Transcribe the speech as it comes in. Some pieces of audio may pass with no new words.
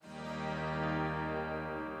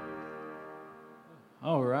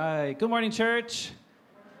All right. Good morning, church.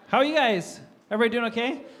 How are you guys? Everybody doing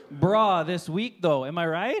okay? Brah, this week though, am I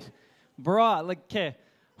right? Brah, like, okay.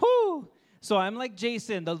 Whoo! So I'm like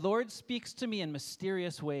Jason. The Lord speaks to me in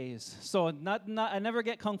mysterious ways. So I never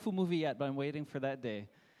get Kung Fu movie yet, but I'm waiting for that day.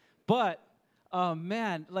 But,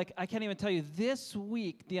 man, like, I can't even tell you, this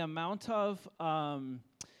week, the amount of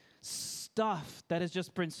stuff that has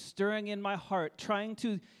just been stirring in my heart, trying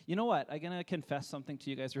to, you know what? I'm going to confess something to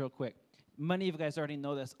you guys real quick. Many of you guys already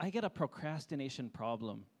know this. I get a procrastination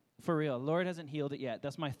problem. For real. Lord hasn't healed it yet.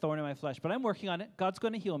 That's my thorn in my flesh. But I'm working on it. God's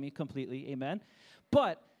going to heal me completely. Amen.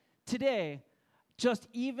 But today, just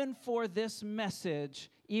even for this message,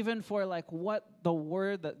 even for like what the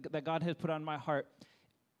word that God has put on my heart,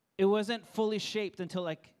 it wasn't fully shaped until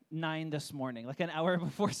like 9 this morning, like an hour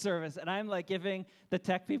before service. And I'm like giving the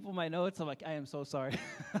tech people my notes. I'm like, I am so sorry.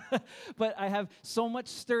 But I have so much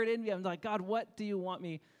stirred in me. I'm like, God, what do you want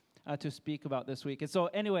me to speak about this week? And so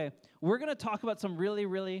anyway, we're going to talk about some really,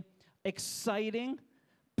 really exciting,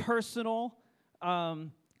 personal,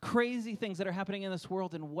 crazy things that are happening in this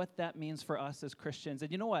world and what that means for us as Christians.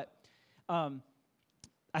 And you know what?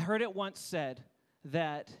 I heard it once said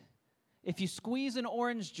that if you squeeze an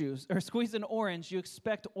orange juice, or squeeze an orange, you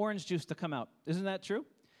expect orange juice to come out. Isn't that true?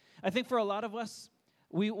 I think for a lot of us,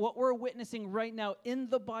 what we're witnessing right now in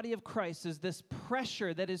the body of Christ is this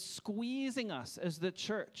pressure that is squeezing us as the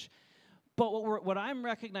church. But what I'm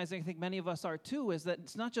recognizing, I think many of us are too, is that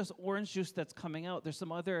it's not just orange juice that's coming out. There's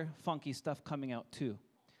some other funky stuff coming out too.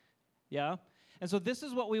 Yeah? And so this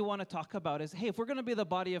is what we want to talk about is, hey, if we're going to be the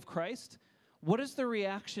body of Christ, what is the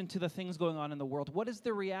reaction to the things going on in the world? What is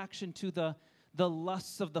the reaction to the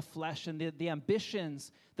lusts of the flesh and the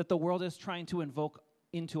ambitions that the world is trying to invoke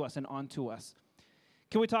into us and onto us?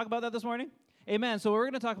 Can we talk about that this morning? Amen. So we're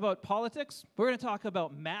going to talk about politics. We're going to talk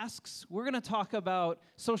about masks. We're going to talk about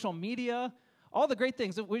social media, all the great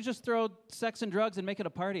things. We just throw sex and drugs and make it a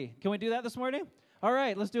party. Can we do that this morning? All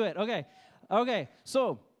right, let's do it. Okay.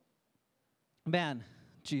 So, man,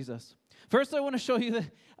 Jesus. First, I want to show you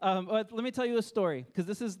let me tell you a story, because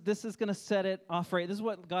this is going to set it off right. This is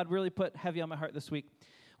what God really put heavy on my heart this week.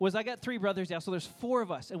 I got 3 brothers, so there's 4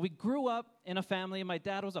 of us, and we grew up in a family. My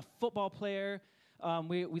dad was a football player.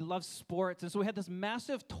 We loved sports, and so we had this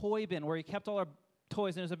massive toy bin where he kept all our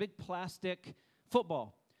toys, and it was a big plastic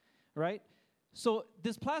football, right? So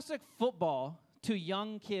this plastic football to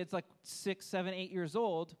young kids like 6, 7, 8 years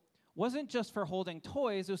old wasn't just for holding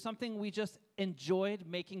toys. It was something we just enjoyed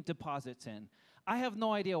making deposits in. I have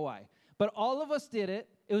no idea why, but all of us did it.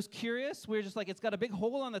 It was curious. We were just like, it's got a big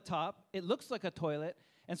hole on the top. It looks like a toilet.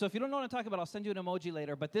 And so if you don't know what I'm talking about, I'll send you an emoji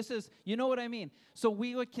later, but this is, you know what I mean. So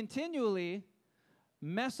we would continually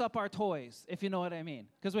mess up our toys, if you know what I mean,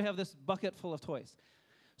 because we have this bucket full of toys.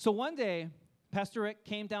 So one day, Pastor Rick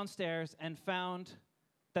came downstairs and found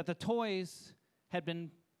that the toys had been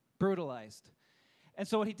brutalized. And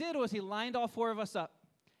so what he did was he lined all 4 of us up,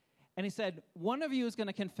 and he said, one of you is going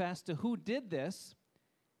to confess to who did this,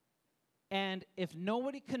 and if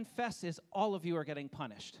nobody confesses, all of you are getting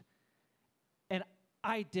punished. And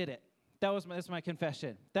I did it. That's my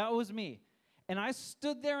confession. That was me. And I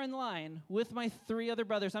stood there in line with my 3 other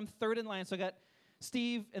brothers. I'm third in line, so I got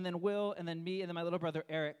Steve, and then Will, and then me, and then my little brother,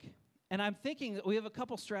 Eric. And I'm thinking we have a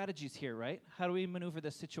couple strategies here, right? How do we maneuver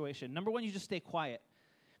this situation? Number 1, you just stay quiet.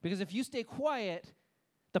 Because if you stay quiet,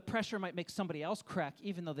 the pressure might make somebody else crack,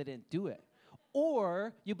 even though they didn't do it.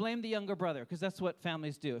 Or you blame the younger brother, because that's what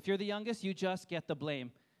families do. If you're the youngest, you just get the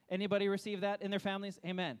blame. Anybody receive that in their families?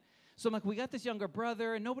 Amen. So I'm like, we got this younger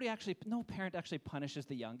brother, and no parent actually punishes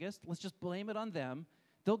the youngest. Let's just blame it on them.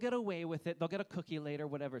 They'll get away with it. They'll get a cookie later,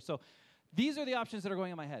 whatever. So these are the options that are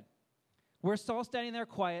going in my head. We're all standing there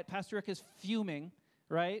quiet. Pastor Rick is fuming,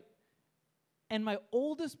 right? And my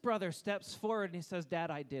oldest brother steps forward, and he says, Dad,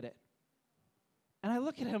 I did it. And I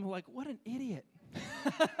look at him like, what an idiot.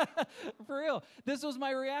 For real. This was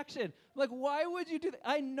my reaction. Like, why would you do that?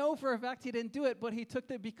 I know for a fact he didn't do it, but he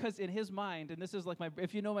took it because in his mind, and this is like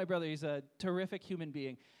if you know my brother, he's a terrific human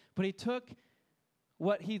being, but he took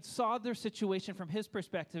what he saw their situation from his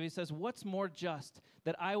perspective. He says, what's more just,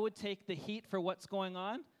 that I would take the heat for what's going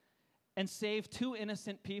on and save 2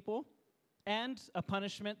 innocent people and a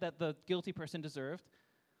punishment that the guilty person deserved,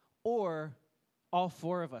 or all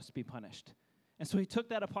 4 of us be punished? And so he took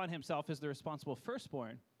that upon himself as the responsible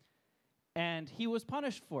firstborn, and he was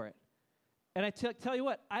punished for it. And I tell you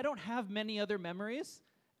what, I don't have many other memories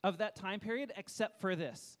of that time period except for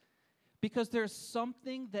this, because there's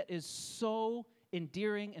something that is so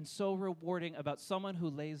endearing and so rewarding about someone who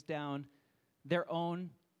lays down their own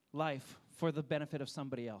life for the benefit of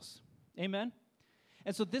somebody else. Amen?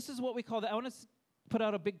 And so this is what we call I want to put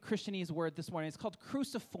out a big Christianese word this morning. It's called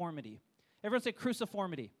cruciformity. Everyone say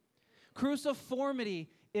cruciformity. Cruciformity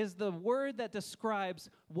is the word that describes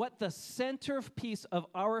what the centerpiece of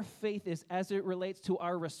our faith is as it relates to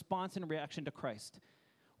our response and reaction to Christ.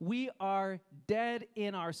 We are dead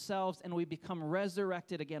in ourselves and we become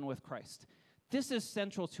resurrected again with Christ. This is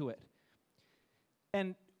central to it.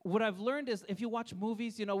 And what I've learned is if you watch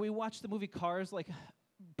movies, we watch the movie Cars like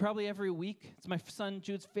probably every week. It's my son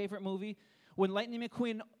Jude's favorite movie. When Lightning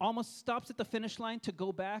McQueen almost stops at the finish line to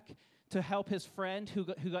go back to help his friend who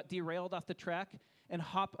got derailed off the track and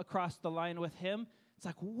hop across the line with him, it's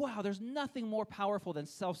like, wow, there's nothing more powerful than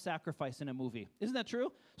self-sacrifice in a movie. Isn't that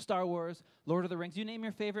true? Star Wars, Lord of the Rings, you name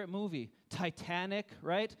your favorite movie. Titanic,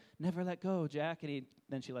 right? Never let go, Jack, and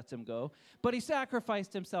then she lets him go. But he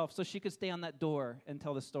sacrificed himself so she could stay on that door and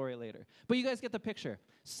tell the story later. But you guys get the picture.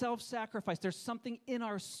 Self-sacrifice. There's something in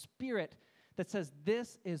our spirit that says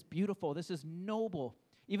this is beautiful, this is noble.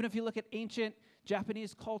 Even if you look at ancient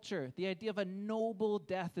Japanese culture, the idea of a noble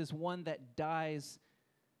death is one that dies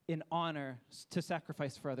in honor to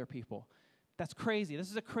sacrifice for other people. That's crazy.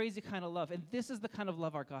 This is a crazy kind of love. And this is the kind of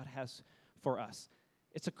love our God has for us.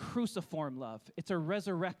 It's a cruciform love. It's a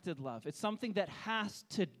resurrected love. It's something that has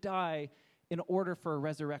to die in order for a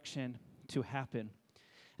resurrection to happen.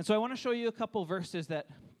 And so I want to show you a couple verses that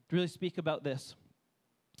really speak about this.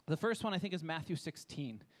 The first one I think is Matthew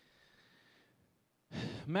 16.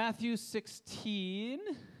 Matthew 16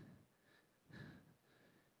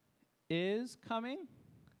 is coming.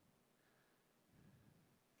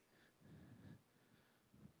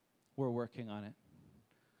 We're working on it.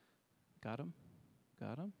 Got him?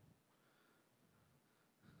 Got him?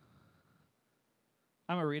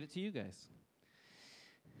 I'm going to read it to you guys.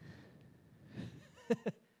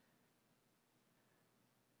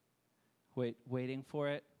 Waiting for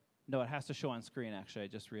it. No, it has to show on screen, actually. I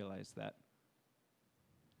just realized that.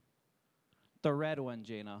 The red one,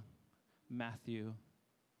 Jaina. Matthew.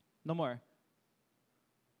 No more.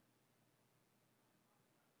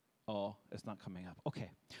 Oh, it's not coming up.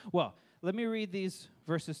 Okay. Well, let me read these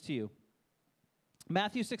verses to you.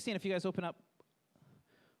 Matthew 16, if you guys open up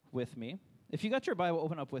with me. If you got your Bible,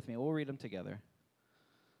 open up with me. We'll read them together.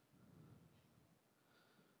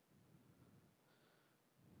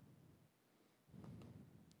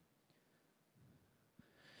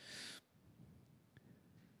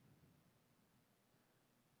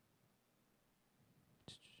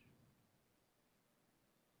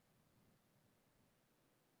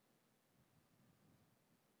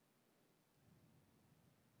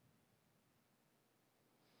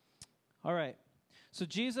 All right. So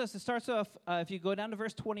Jesus, it starts off, if you go down to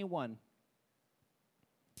verse 21.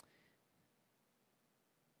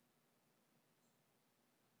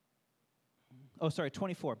 Oh, sorry,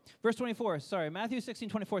 24. Verse 24, sorry. Matthew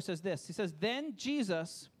 16:24 says this. He says, "Then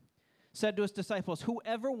Jesus said to his disciples,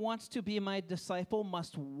 'Whoever wants to be my disciple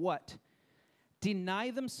must what?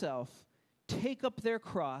 Deny themselves, take up their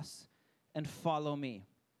cross, and follow me.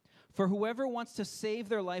 For whoever wants to save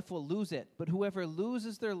their life will lose it, but whoever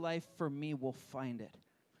loses their life for me will find it.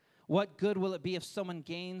 What good will it be if someone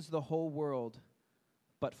gains the whole world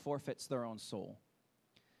but forfeits their own soul?'"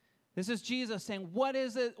 This is Jesus saying, what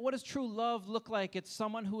does true love look like? It's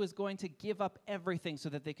someone who is going to give up everything so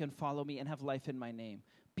that they can follow me and have life in my name.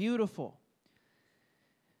 Beautiful.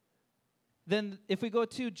 Then if we go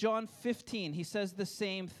to John 15, he says the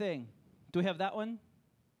same thing. Do we have that one?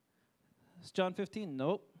 It's John 15?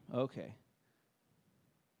 Nope. Okay.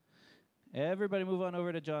 Everybody move on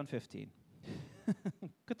over to John 15.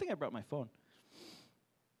 Good thing I brought my phone.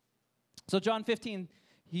 So John 15,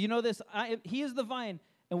 you know this, he is the vine,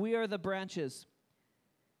 and we are the branches.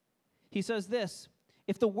 He says this,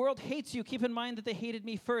 "If the world hates you, keep in mind that they hated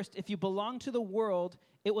me first. If you belong to the world,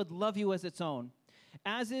 it would love you as its own.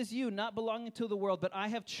 As is you, not belonging to the world, but I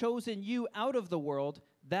have chosen you out of the world.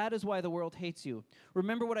 That is why the world hates you.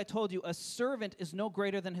 Remember what I told you, a servant is no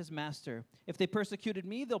greater than his master. If they persecuted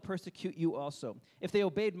me, they'll persecute you also. If they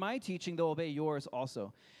obeyed my teaching, they'll obey yours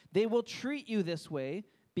also. They will treat you this way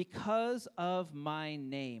because of my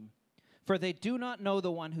name, for they do not know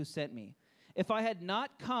the one who sent me. If I had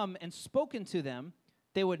not come and spoken to them,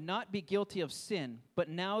 they would not be guilty of sin, but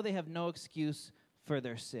now they have no excuse for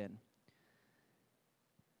their sin."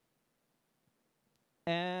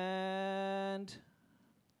 And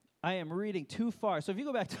I am reading too far. So if you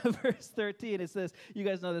go back to verse 13, it says, you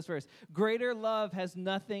guys know this verse, "Greater love has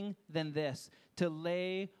nothing than this, to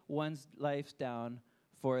lay one's life down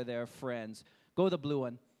for their friends." Go the blue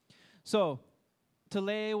one. So, to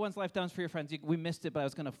lay one's life down for your friends. We missed it, but I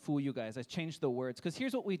was going to fool you guys. I changed the words, because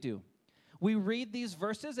here's what we do. We read these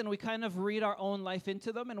verses, and we kind of read our own life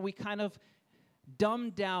into them, and we kind of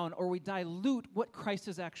dumb down or we dilute what Christ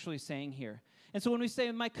is actually saying here. And so when we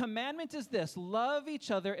say, my commandment is this, love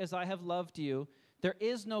each other as I have loved you, there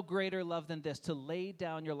is no greater love than this, to lay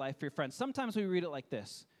down your life for your friends. Sometimes we read it like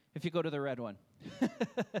this, if you go to the red one.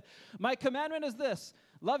 My commandment is this,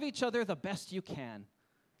 love each other the best you can.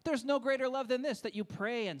 There's no greater love than this, that you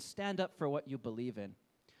pray and stand up for what you believe in.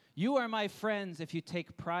 You are my friends if you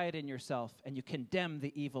take pride in yourself and you condemn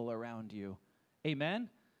the evil around you. Amen?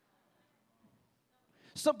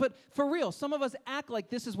 But for real, some of us act like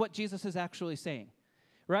this is what Jesus is actually saying,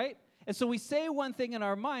 right? And so we say one thing in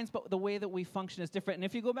our minds, but the way that we function is different. And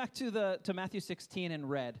if you go back to Matthew 16 in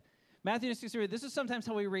red, Matthew 16, this is sometimes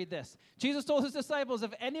how we read this. Jesus told his disciples,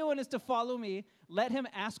 if anyone is to follow me, let him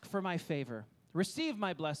ask for my favor. Receive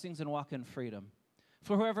my blessings and walk in freedom.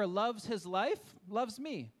 For whoever loves his life loves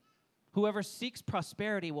me. Whoever seeks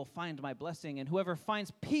prosperity will find my blessing, and whoever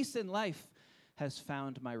finds peace in life has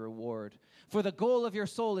found my reward. For the goal of your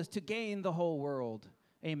soul is to gain the whole world.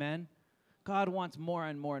 Amen. God wants more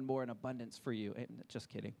and more and more in abundance for you. Just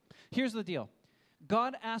kidding. Here's the deal.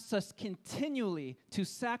 God asks us continually to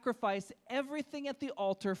sacrifice everything at the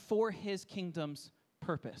altar for his kingdom's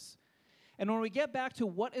purpose. And when we get back to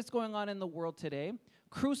what is going on in the world today,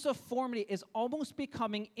 cruciformity is almost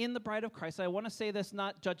becoming in the bride of Christ. I want to say this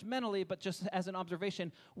not judgmentally, but just as an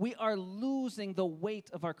observation. We are losing the weight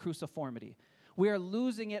of our cruciformity. We are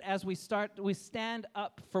losing it as we stand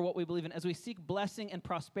up for what we believe in, as we seek blessing and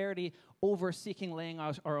prosperity over seeking laying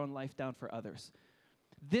our own life down for others.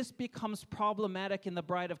 This becomes problematic in the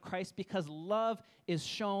bride of Christ because love is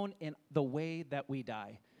shown in the way that we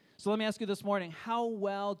die. So let me ask you this morning, how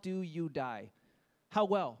well do you die? How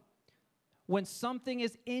well? When something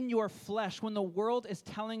is in your flesh, when the world is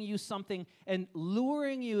telling you something and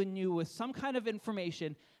luring you with some kind of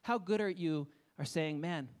information, how good are you saying,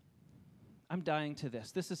 man, I'm dying to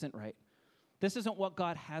this. This isn't right. This isn't what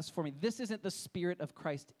God has for me. This isn't the Spirit of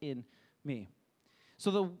Christ in me.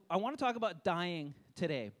 So I want to talk about dying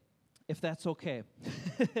today, if that's okay.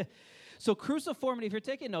 So cruciformity, if you're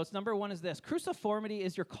taking notes, number one is this. Cruciformity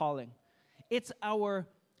is your calling. It's our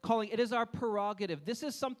calling. It is our prerogative. This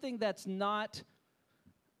is something that's not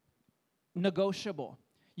negotiable.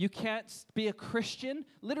 You can't be a Christian.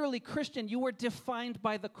 Literally, Christian, you were defined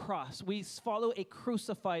by the cross. We follow a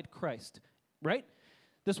crucified Christ, right?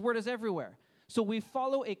 This word is everywhere. So we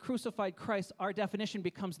follow a crucified Christ. Our definition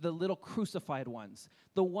becomes the little crucified ones,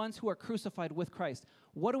 the ones who are crucified with Christ.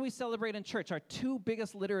 What do we celebrate in church? Our two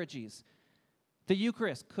biggest liturgies, the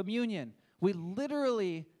Eucharist, communion. We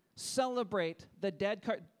literally celebrate the dead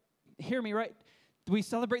hear me right. We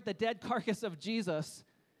celebrate the dead carcass of Jesus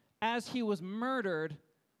as he was murdered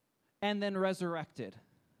and then resurrected.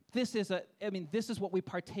 This is what we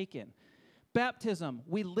partake in. Baptism,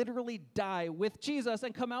 we literally die with Jesus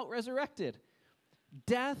and come out resurrected.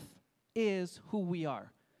 Death is who we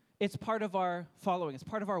are. It's part of our following. It's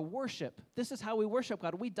part of our worship. This is how we worship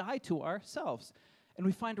God. We die to ourselves, and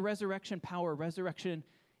we find resurrection power, resurrection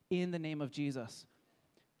in the name of Jesus.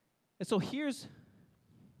 And so here's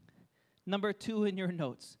number 2 in your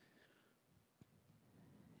notes,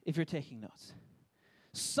 if you're taking notes.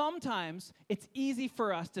 Sometimes it's easy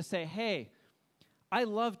for us to say, hey, I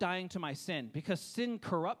love dying to my sin because sin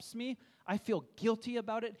corrupts me. I feel guilty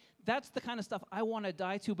about it. That's the kind of stuff I want to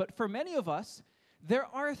die to. But for many of us, there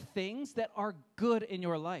are things that are good in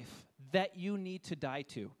your life that you need to die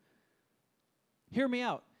to. Hear me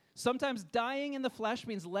out. Sometimes dying in the flesh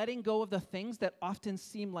means letting go of the things that often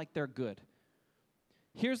seem like they're good.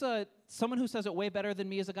 Here's someone who says it way better than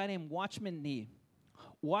me is a guy named Watchman Nee.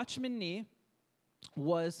 Watchman Nee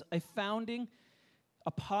was a founding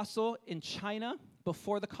apostle in China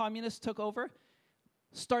before the communists took over,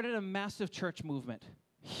 started a massive church movement.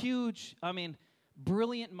 Huge,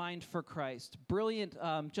 brilliant mind for Christ, brilliant,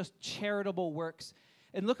 just charitable works.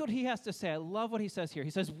 And look what he has to say. I love what he says here.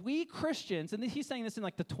 He says, we Christians, and he's saying this in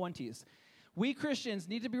like the 20s, we Christians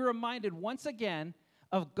need to be reminded once again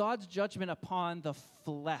of God's judgment upon the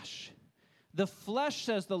flesh. The flesh,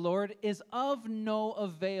 says the Lord, is of no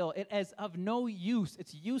avail. It is of no use.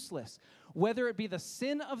 It's useless, whether it be the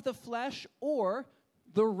sin of the flesh or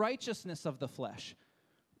the righteousness of the flesh.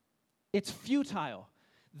 It's futile.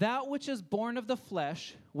 That which is born of the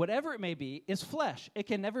flesh, whatever it may be, is flesh. It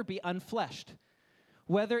can never be unfleshed.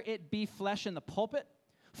 Whether it be flesh in the pulpit,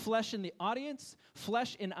 flesh in the audience,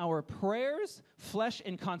 flesh in our prayers, flesh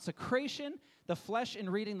in consecration, the flesh in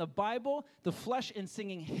reading the Bible, the flesh in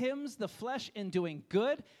singing hymns, the flesh in doing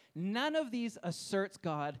good, none of these asserts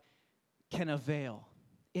God can avail.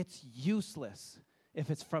 It's useless if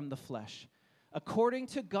it's from the flesh. According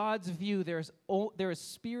to God's view, there is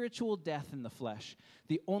spiritual death in the flesh.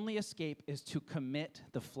 The only escape is to commit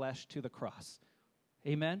the flesh to the cross.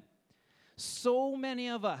 Amen? So many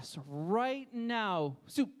of us right now,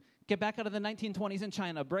 get back out of the 1920s in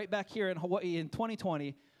China, right back here in Hawaii in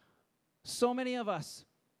 2020, so many of us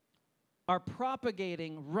are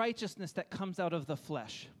propagating righteousness that comes out of the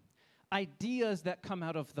flesh, ideas that come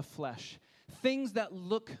out of the flesh, things that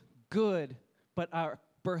look good but are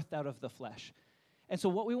birthed out of the flesh. And so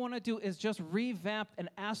what we want to do is just revamp and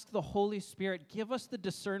ask the Holy Spirit, give us the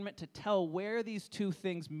discernment to tell where these two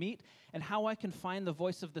things meet and how I can find the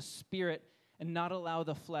voice of the Spirit and not allow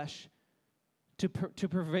the flesh to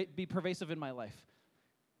be pervasive in my life.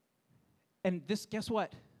 And this, guess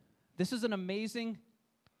what? This is an amazing,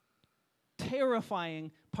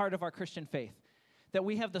 terrifying part of our Christian faith, that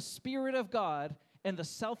we have the Spirit of God and the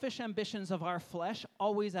selfish ambitions of our flesh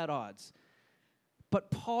always at odds. But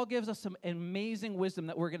Paul gives us some amazing wisdom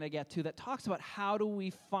that we're going to get to that talks about how do we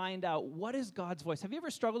find out what is God's voice. Have you ever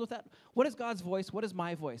struggled with that? What is God's voice? What is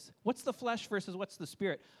my voice? What's the flesh versus what's the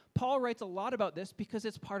Spirit? Paul writes a lot about this because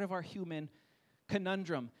it's part of our human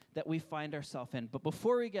conundrum that we find ourselves in. But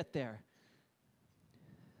before we get there,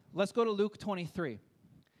 let's go to Luke 23.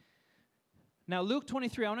 Now, Luke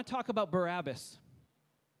 23, I want to talk about Barabbas.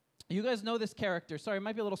 You guys know this character. Sorry, it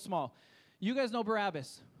might be a little small. You guys know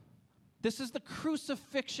Barabbas. This is the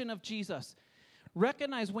crucifixion of Jesus.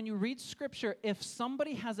 Recognize when you read Scripture, if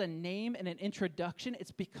somebody has a name and an introduction,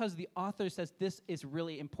 it's because the author says this is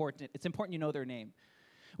really important. It's important you know their name.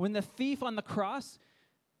 When the thief on the cross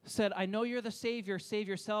said, I know you're the Savior, save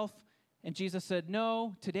yourself, and Jesus said,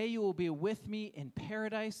 no, today you will be with me in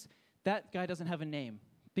paradise, that guy doesn't have a name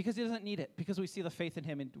because he doesn't need it, because we see the faith in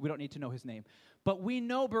him and we don't need to know his name. But we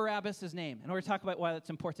know Barabbas' name, and we're going to talk about why that's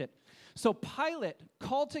important. So Pilate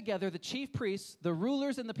called together the chief priests, the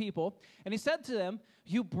rulers, and the people, and he said to them,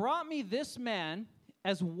 you brought me this man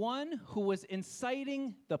as one who was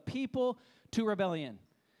inciting the people to rebellion.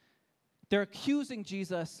 They're accusing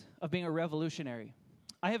Jesus of being a revolutionary.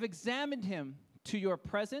 I have examined him to your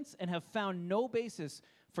presence and have found no basis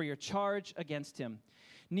for your charge against him.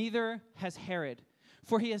 Neither has Herod,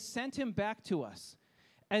 for he has sent him back to us.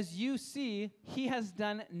 As you see, he has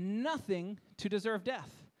done nothing to deserve death.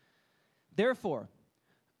 Therefore,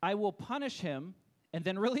 I will punish him and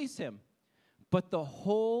then release him. But the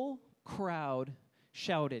whole crowd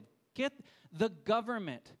shouted. Get the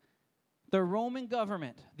government, the Roman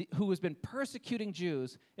government, who has been persecuting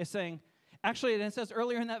Jews, is saying, actually, and it says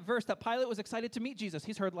earlier in that verse that Pilate was excited to meet Jesus.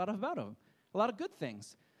 He's heard a lot about him, a lot of good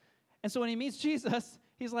things. And so when he meets Jesus,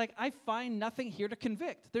 he's like, I find nothing here to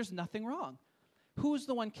convict. There's nothing wrong. Who's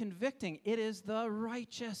the one convicting? It is the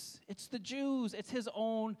righteous. It's the Jews. It's his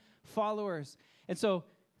own followers. And so,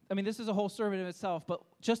 I mean, this is a whole sermon in itself, but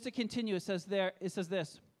just to continue, it says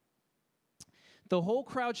this. The whole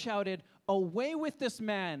crowd shouted, away with this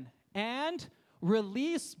man and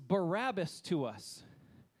release Barabbas to us.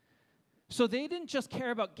 So they didn't just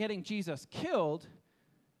care about getting Jesus killed.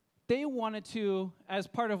 They wanted to, as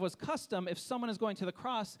part of what's custom, if someone is going to the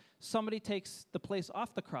cross, somebody takes the place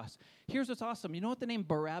off the cross. Here's what's awesome. You know what the name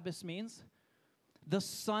Barabbas means? The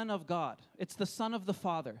Son of God. It's the Son of the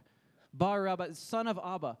Father. Barabbas, Son of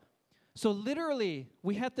Abba. So literally,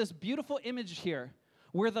 we had this beautiful image here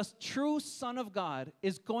where the true Son of God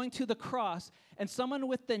is going to the cross, and someone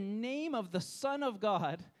with the name of the Son of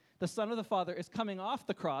God, the Son of the Father, is coming off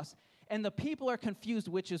the cross, and the people are confused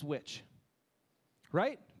which is which.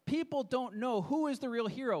 Right? People don't know who is the real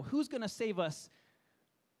hero, who's going to save us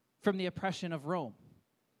from the oppression of Rome.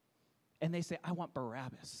 And they say, I want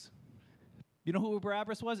Barabbas. You know who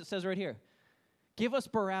Barabbas was? It says right here. Give us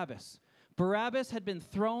Barabbas. Barabbas had been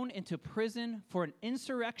thrown into prison for an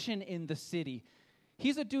insurrection in the city.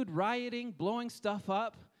 He's a dude rioting, blowing stuff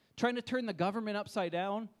up, trying to turn the government upside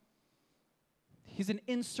down. He's an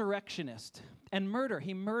insurrectionist. And murder.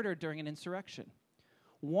 He murdered during an insurrection.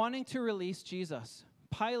 Wanting to release Jesus,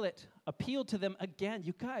 Pilate appealed to them again.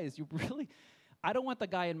 You guys, I don't want the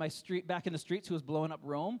guy in my street, back in the streets who was blowing up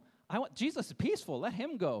Rome. I want Jesus is peaceful. Let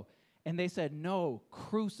him go. And they said, no,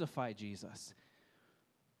 crucify Jesus.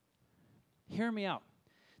 Hear me out.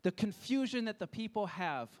 The confusion that the people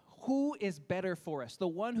have, who is better for us? The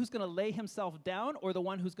one who's going to lay himself down or the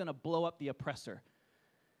one who's going to blow up the oppressor?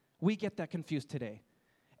 We get that confused today.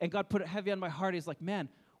 And God put it heavy on my heart. He's like, man,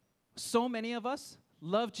 so many of us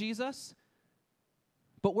love Jesus,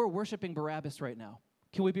 but we're worshiping Barabbas right now.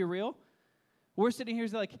 Can we be real? We're sitting here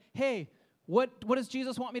like, hey, what does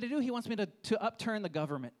Jesus want me to do? He wants me to upturn the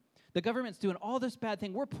government. The government's doing all this bad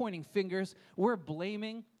thing. We're pointing fingers. We're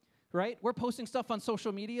blaming, right? We're posting stuff on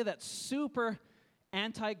social media that's super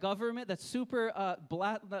anti-government, that's super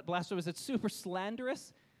not blasphemous, it's super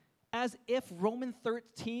slanderous, as if Romans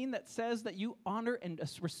 13 that says that you honor and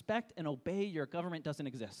respect and obey your government doesn't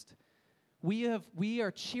exist. We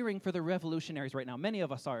are cheering for the revolutionaries right now. Many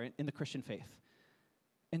of us are in the Christian faith.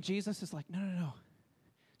 And Jesus is like, no.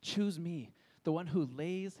 Choose me, the one who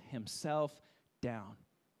lays himself down.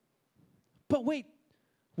 But wait,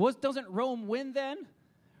 doesn't Rome win then?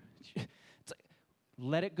 It's like,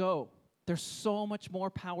 let it go. There's so much more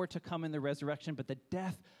power to come in the resurrection, but the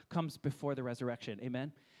death comes before the resurrection.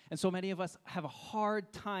 Amen? And so many of us have a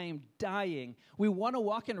hard time dying. We want to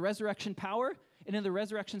walk in resurrection power and in the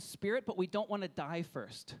resurrection spirit, but we don't want to die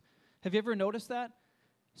first. Have you ever noticed that?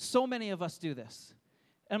 So many of us do this.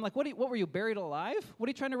 And I'm like, what were you, buried alive? What are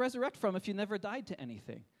you trying to resurrect from if you never died to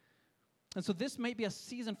anything? And so this might be a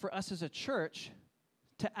season for us as a church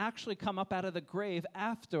to actually come up out of the grave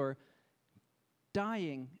after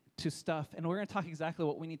dying to stuff. And we're going to talk exactly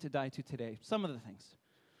what we need to die to today. Some of the things.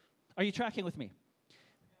 Are you tracking with me?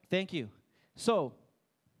 Thank you. So,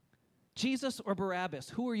 Jesus or Barabbas,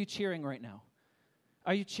 who are you cheering right now?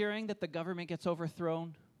 Are you cheering that the government gets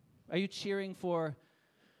overthrown? Are you cheering for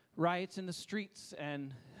riots in the streets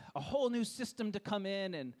and a whole new system to come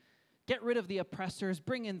in and get rid of the oppressors,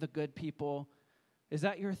 bring in the good people? Is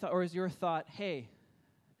that your thought, or is your thought, hey,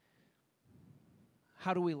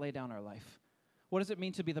 how do we lay down our life? What does it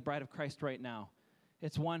mean to be the bride of Christ right now?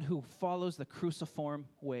 It's one who follows the cruciform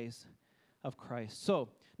ways of Christ. So,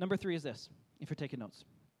 number 3 is this, if you're taking notes.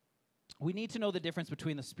 We need to know the difference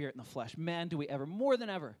between the spirit and the flesh. Man, do we ever, more than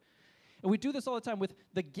ever. And we do this all the time with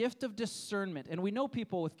the gift of discernment. And we know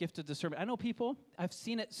people with gift of discernment. I know people, I've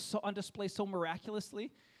seen it on display so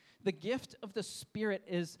miraculously. The gift of the Spirit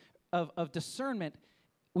is of discernment.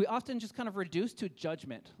 We often just kind of reduce to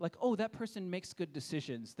judgment. Like, oh, that person makes good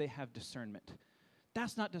decisions. They have discernment.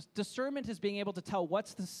 That's not discernment is being able to tell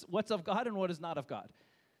what's of God and what is not of God.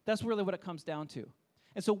 That's really what it comes down to.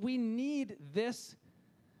 And so we need this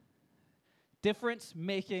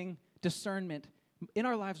difference-making discernment in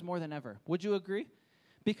our lives more than ever. Would you agree?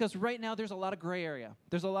 Because right now there's a lot of gray area.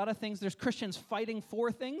 There's a lot of things. There's Christians fighting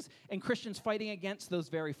for things and Christians fighting against those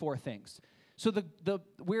very 4 things. So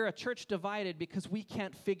we're a church divided because we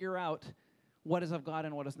can't figure out what is of God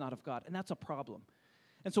and what is not of God. And that's a problem.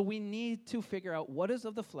 And so we need to figure out what is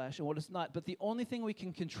of the flesh and what is not. But the only thing we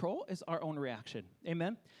can control is our own reaction.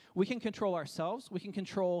 Amen? We can control ourselves. We can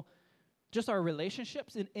control just our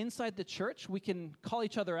relationships. And inside the church, we can call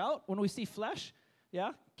each other out when we see flesh.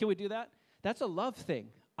 Yeah? Can we do that? That's a love thing.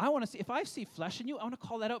 I want to see, if I see flesh in you, I want to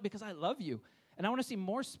call that out because I love you. And I want to see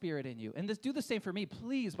more spirit in you. And do the same for me.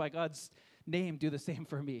 Please, by God's name, do the same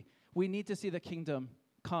for me. We need to see the kingdom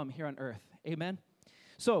come here on earth. Amen?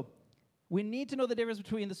 So, we need to know the difference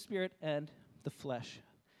between the spirit and the flesh.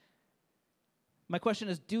 My question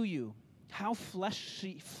is, do you? How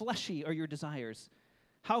fleshy are your desires?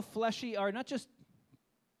 How fleshy are not just,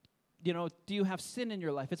 do you have sin in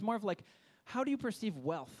your life? It's more of like, how do you perceive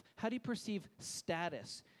wealth? How do you perceive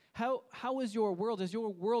status? How is your world? Is your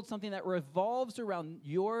world something that revolves around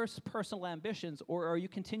your personal ambitions, or are you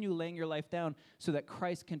continue laying your life down so that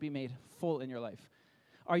Christ can be made full in your life?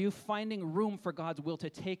 Are you finding room for God's will to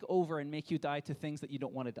take over and make you die to things that you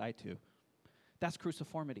don't want to die to? That's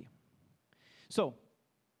cruciformity. So,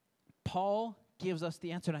 Paul gives us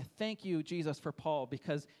the answer, and I thank you, Jesus, for Paul,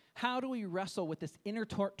 because how do we wrestle with this inner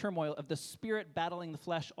turmoil of the spirit battling the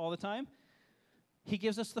flesh all the time? He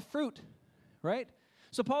gives us the fruit, right?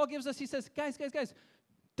 So Paul gives us, he says, guys,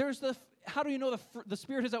 how do you know the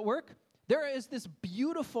Spirit is at work? There is this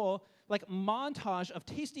beautiful, montage of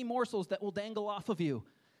tasty morsels that will dangle off of you.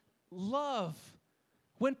 Love.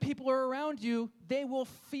 When people are around you, they will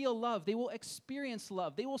feel love. They will experience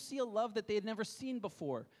love. They will see a love that they had never seen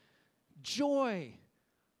before. Joy.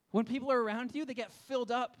 When people are around you, they get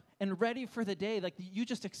filled up and ready for the day. You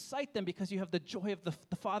just excite them because you have the joy of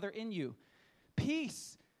the Father in you.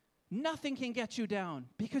 Peace. Nothing can get you down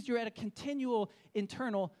because you're at a continual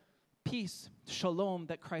internal peace, shalom,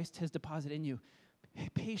 that Christ has deposited in you.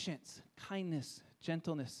 Patience, kindness,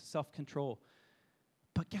 gentleness, self-control.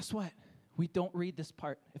 But guess what? We don't read this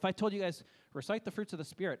part. If I told you guys, recite the fruits of the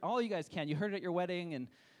Spirit, all you guys can. You heard it at your wedding, and,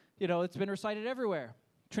 it's been recited everywhere.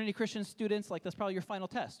 Trinity Christian students, that's probably your final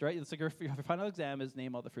test, right? It's like your final exam is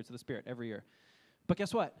name all the fruits of the Spirit every year. But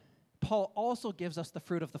guess what? Paul also gives us the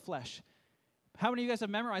fruit of the flesh. How many of you guys have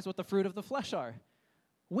memorized what the fruit of the flesh are?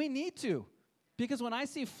 We need to. Because when I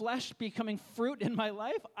see flesh becoming fruit in my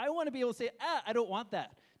life, I want to be able to say, I don't want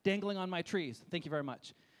that dangling on my trees. Thank you very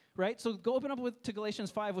much. Right? So go open up to Galatians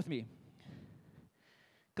 5 with me.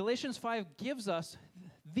 Galatians 5 gives us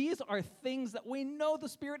These are things that we know the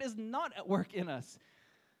Spirit is not at work in us.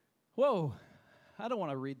 Whoa, I don't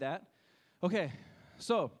want to read that. Okay,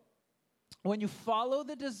 so when you follow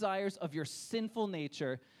the desires of your sinful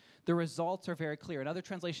nature, the results are very clear. In other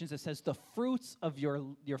translations, it says the fruits of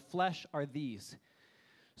your flesh are these: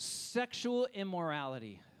 sexual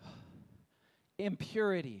immorality,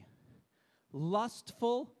 impurity,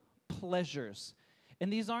 lustful pleasures.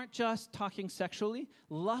 And these aren't just talking sexually.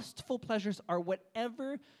 Lustful pleasures are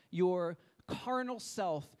whatever your carnal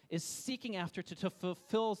self is seeking after to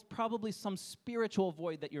fulfill probably some spiritual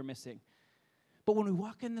void that you're missing. But when we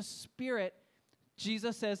walk in the Spirit,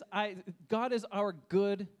 Jesus says, God is our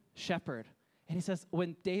good shepherd. And he says,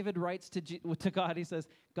 when David writes to God, he says,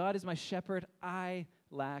 God is my shepherd, I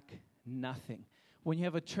lack nothing. When you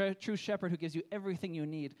have a true shepherd who gives you everything you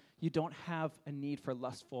need, you don't have a need for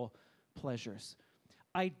lustful pleasures.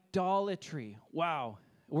 Idolatry. Wow.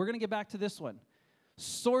 We're going to get back to this one.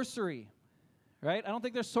 Sorcery. Right? I don't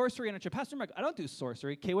think there's sorcery in our church. Pastor Mark, I don't do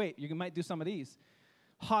sorcery. Okay, wait. You might do some of these.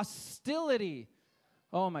 Hostility.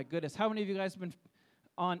 Oh, my goodness. How many of you guys have been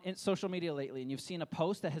on social media lately and you've seen a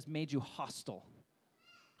post that has made you hostile?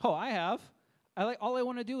 Oh, I have. All I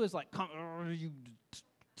want to do is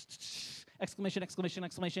exclamation, exclamation,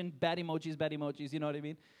 exclamation, bad emojis, you know what I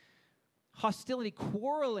mean? Hostility,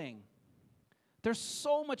 quarreling. There's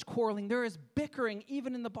so much quarreling. There is bickering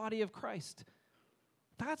even in the body of Christ.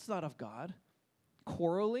 That's not of God.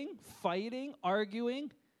 Quarreling, fighting,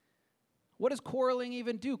 arguing. What does quarreling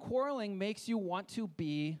even do? Quarreling makes you want to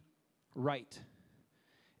be right.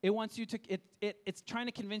 It wants you to, it's trying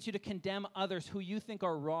to convince you to condemn others who you think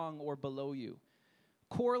are wrong or below you.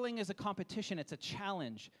 Quarreling is a competition. It's a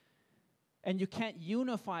challenge. And you can't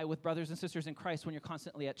unify with brothers and sisters in Christ when you're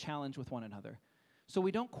constantly at challenge with one another. So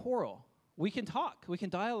we don't quarrel. We can talk, we can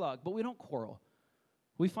dialogue, but we don't quarrel.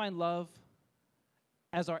 We find love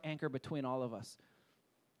as our anchor between all of us.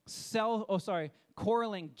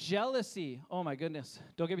 Quarreling, jealousy. Oh my goodness,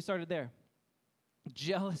 don't get me started there.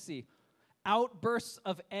 Jealousy, outbursts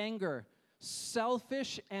of anger,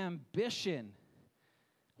 selfish ambition.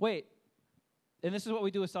 Wait, and this is what we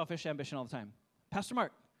do with selfish ambition all the time. Pastor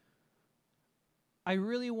Mark, I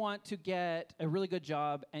really want to get a really good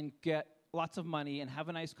job and get lots of money and have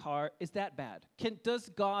a nice car. Is that bad?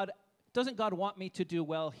 Doesn't God want me to do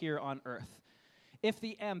well here on earth? If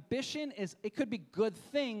the ambition is, it could be good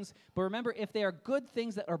things, but remember, if they are good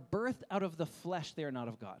things that are birthed out of the flesh, they are not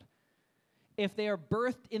of God. If they are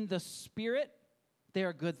birthed in the Spirit, they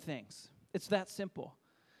are good things. It's that simple.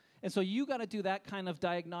 And so you got to do that kind of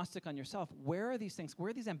diagnostic on yourself. Where are these things?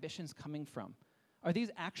 Where are these ambitions coming from? Are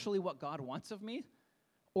these actually what God wants of me?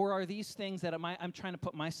 Or are these things that I'm trying to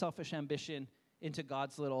put my selfish ambition into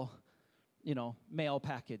God's little, mail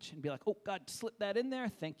package and be like, oh, God, slip that in there.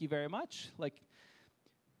 Thank you very much. Like,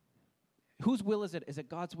 whose will is it? Is it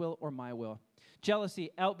God's will or my will? Jealousy,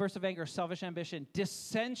 outbursts of anger, selfish ambition,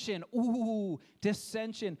 dissension. Ooh,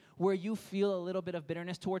 dissension, where you feel a little bit of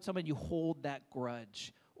bitterness towards someone, you hold that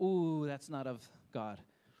grudge. Ooh, that's not of God.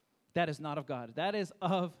 That is not of God. That is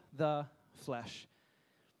of the flesh.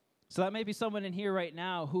 So that may be someone in here right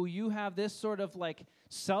now who you have this sort of like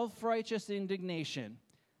self-righteous indignation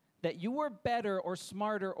that you were better or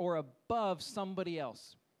smarter or above somebody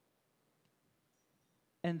else.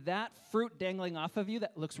 And that fruit dangling off of you,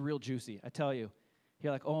 that looks real juicy, I tell you.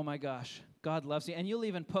 You're like, oh my gosh, God loves you. And you'll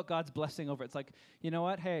even put God's blessing over it. It's like, you know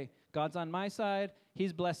what? Hey, God's on my side.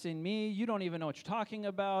 He's blessing me. You don't even know what you're talking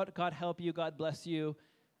about. God help you. God bless you.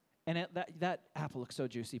 And that apple looks so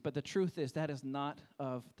juicy. But the truth is that is not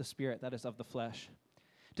of the Spirit. That is of the flesh.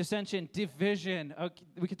 Dissension, division. Okay,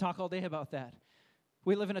 we could talk all day about that.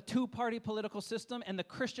 We live in a two-party political system, and the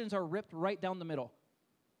Christians are ripped right down the middle.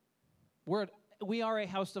 We are a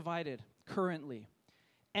house divided currently.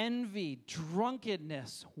 Envy,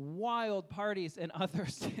 drunkenness, wild parties, and other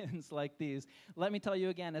sins like these. Let me tell you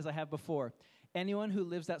again, as I have before, anyone who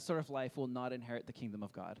lives that sort of life will not inherit the kingdom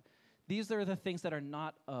of God. These are the things that are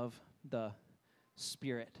not of the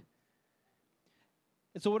Spirit.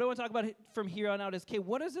 And so what I want to talk about from here on out is, okay,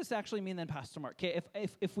 what does this actually mean then, Pastor Mark? Okay,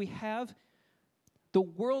 if we have the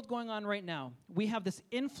world going on right now, we have this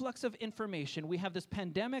influx of information, we have this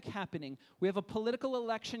pandemic happening, we have a political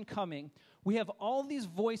election coming, we have all these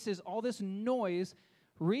voices, all this noise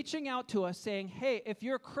reaching out to us saying, hey, if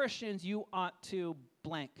you're Christians, you ought to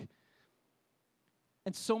blank.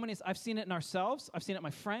 And so many, I've seen it in ourselves, I've seen it in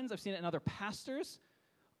my friends, I've seen it in other pastors,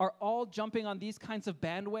 are all jumping on these kinds of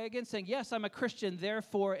bandwagons saying, yes, I'm a Christian,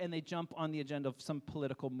 therefore, and they jump on the agenda of some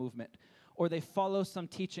political movement. Or they follow some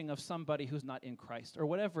teaching of somebody who's not in Christ, or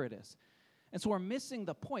whatever it is. And so we're missing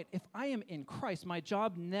the point. If I am in Christ, my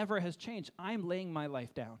job never has changed. I'm laying my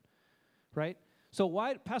life down, right? So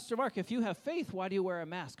why, Pastor Mark, if you have faith, why do you wear a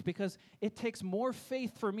mask? Because it takes more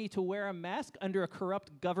faith for me to wear a mask under a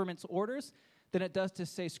corrupt government's orders than it does to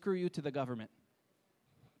say, screw you to the government.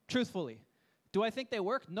 Truthfully. Do I think they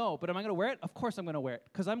work? No. But am I going to wear it? Of course I'm going to wear it,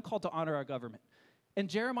 because I'm called to honor our government. And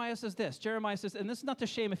Jeremiah says this. Jeremiah says, and this is not to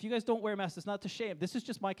shame. If you guys don't wear masks, it's not to shame. This is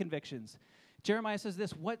just my convictions. Jeremiah says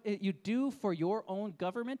this, what you do for your own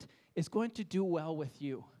government is going to do well with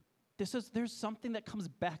you. There's something that comes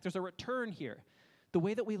back. There's a return here. The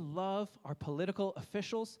way that we love our political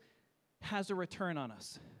officials has a return on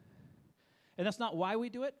us. And that's not why we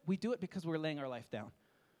do it. We do it because we're laying our life down.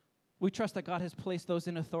 We trust that God has placed those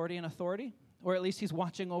in authority, or at least he's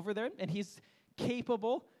watching over there, and he's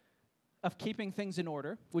capable of keeping things in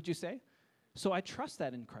order, would you say? So I trust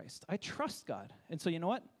that in Christ. I trust God. And so you know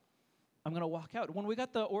what? I'm going to walk out. When we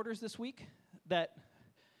got the orders this week that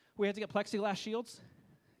we had to get plexiglass shields,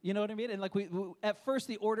 you know what I mean? And like we at first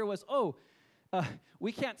the order was,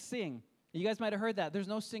 we can't sing. You guys might have heard that. There's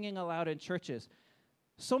no singing allowed in churches.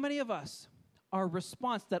 So many of us, our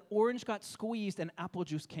response, that orange got squeezed and apple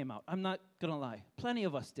juice came out. I'm not going to lie. Plenty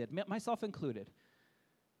of us did, myself included.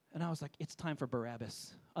 And I was like, it's time for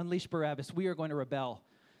Barabbas. Unleash Barabbas. We are going to rebel.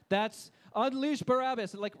 That's unleash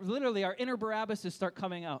Barabbas. Like literally our inner Barabbases start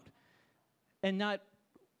coming out. And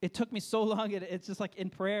it took me so long. It's just like in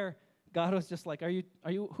prayer, God was just like, who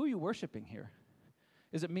are you worshiping here?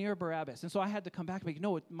 Is it me or Barabbas? And so I had to come back and be,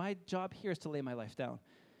 no, my job here is to lay my life down.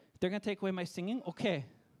 If they're going to take away my singing, okay,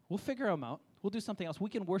 we'll figure them out. We'll do something else. We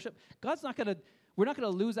can worship. We're not going to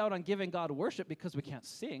lose out on giving God worship because we can't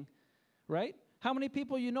sing, right? How many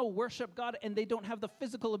people worship God and they don't have the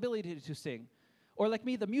physical ability to sing? Or like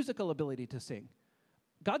me, the musical ability to sing.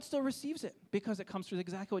 God still receives it because it comes through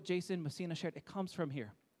exactly what Jason Messina shared. It comes from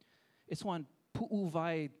here. It's one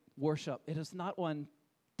pu'uvai worship. It is not one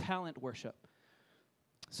talent worship.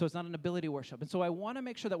 So it's not an ability worship. And so I want to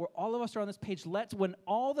make sure that all of us are on this page. When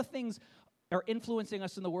all the things are influencing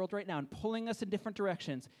us in the world right now and pulling us in different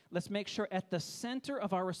directions, let's make sure at the center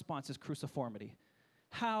of our response is cruciformity.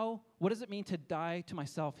 What does it mean to die to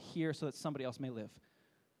myself here so that somebody else may live?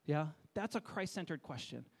 Yeah, that's a Christ-centered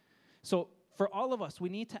question. So for all of us, we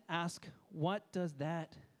need to ask, what does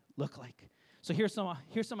that look like? So here's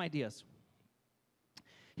some ideas.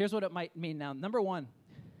 Here's what it might mean now. Number one,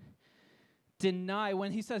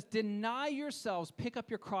 when he says, deny yourselves, pick up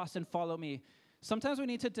your cross and follow me. Sometimes we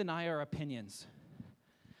need to deny our opinions.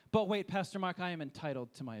 But wait, Pastor Mark, I am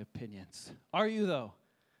entitled to my opinions. Are you though?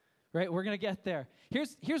 Right, we're going to get there.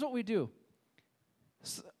 Here's what we do.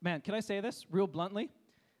 Man, can I say this real bluntly?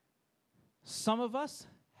 Some of us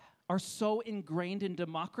are so ingrained in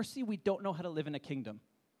democracy, we don't know how to live in a kingdom.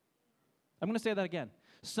 I'm going to say that again.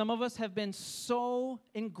 Some of us have been so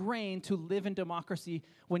ingrained to live in democracy.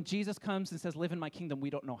 When Jesus comes and says, live in my kingdom, we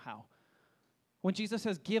don't know how. When Jesus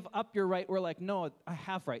says, give up your right, we're like, no, I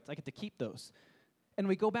have rights. I get to keep those. And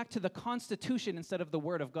we go back to the Constitution instead of the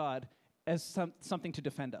Word of God as something to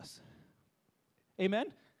defend us. Amen?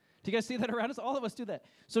 Do you guys see that around us? All of us do that.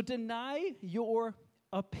 So deny your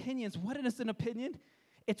opinions. What is an opinion?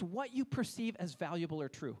 It's what you perceive as valuable or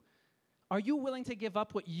true. Are you willing to give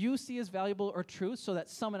up what you see as valuable or true so that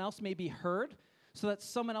someone else may be heard, so that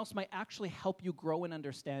someone else might actually help you grow in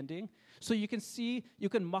understanding? So you can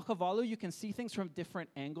makavalu, you can see things from different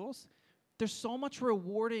angles. There's so much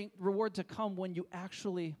reward to come when you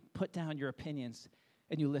actually put down your opinions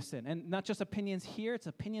and you listen. And not just opinions here, it's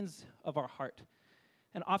opinions of our heart.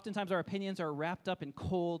 And oftentimes our opinions are wrapped up in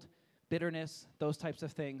cold, bitterness, those types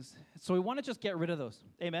of things. So we want to just get rid of those.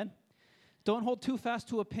 Amen? Don't hold too fast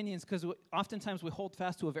to opinions, because oftentimes we hold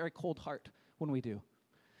fast to a very cold heart when we do.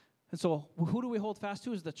 And so who do we hold fast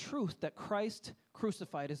to? Is the truth that Christ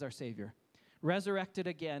crucified is our Savior. Resurrected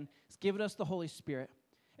again. He's given us the Holy Spirit.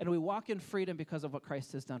 And we walk in freedom because of what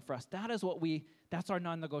Christ has done for us. That's our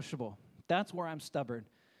non-negotiable. That's where I'm stubborn.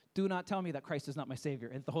 Do not tell me that Christ is not my Savior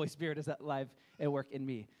and the Holy Spirit is alive at work in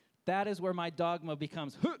me. That is where my dogma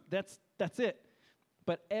becomes, that's it.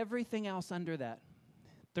 But everything else under that,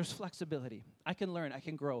 there's flexibility. I can learn, I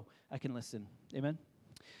can grow, I can listen. Amen?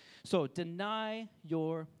 So deny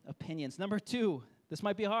your opinions. Number 2, this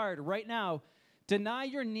might be hard right now. Deny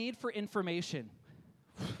your need for information.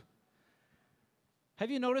 Have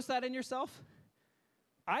you noticed that in yourself?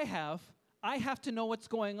 I have. I have to know what's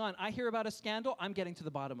going on. I hear about a scandal, I'm getting to the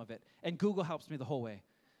bottom of it. And Google helps me the whole way,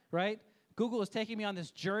 right? Google is taking me on this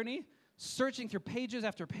journey, searching through pages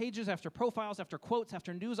after profiles, after quotes,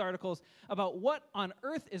 after news articles about what on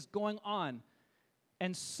earth is going on.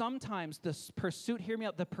 And sometimes the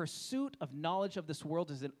pursuit of knowledge of this world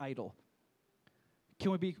is an idol.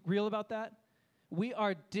 Can we be real about that? We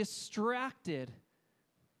are distracted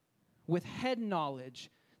with head knowledge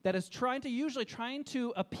that is usually trying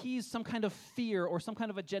to appease some kind of fear or some kind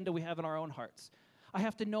of agenda we have in our own hearts. I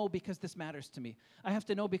have to know because this matters to me. I have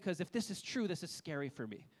to know because if this is true, this is scary for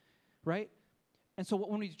me, right? And so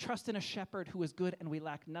when we trust in a shepherd who is good and we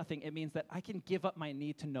lack nothing, it means that I can give up my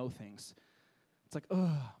need to know things. It's like,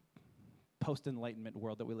 post-enlightenment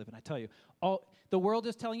world that we live in. I tell you, the world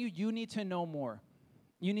is telling you need to know more.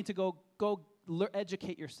 You need to go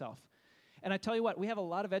educate yourself. And I tell you what, we have a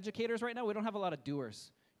lot of educators right now. We don't have a lot of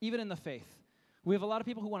doers, even in the faith. We have a lot of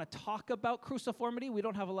people who want to talk about cruciformity. We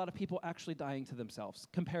don't have a lot of people actually dying to themselves,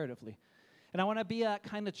 comparatively. And I want to be that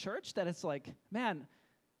kind of church that it's like, man,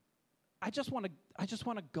 I just want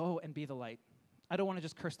to go and be the light. I don't want to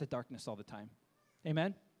just curse the darkness all the time.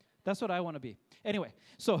 Amen? That's what I want to be. Anyway,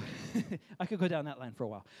 so I could go down that line for a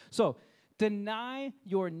while. So deny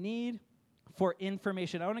your need for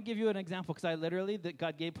information. I want to give you an example because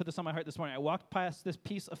God put this on my heart this morning. I walked past this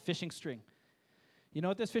piece of fishing string. You know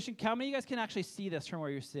what this how many of you guys can actually see this from where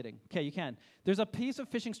you're sitting? Okay, you can. There's a piece of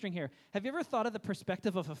fishing string here. Have you ever thought of the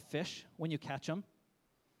perspective of a fish when you catch them?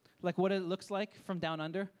 Like what it looks like from down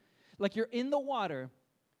under? Like you're in the water.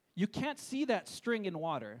 You can't see that string in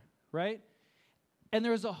water, right? And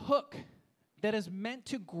there's a hook that is meant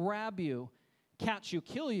to grab you, catch you,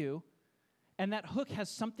 kill you, and that hook has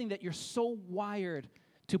something that you're so wired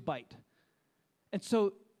to bite. And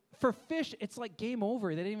so for fish, it's like game over.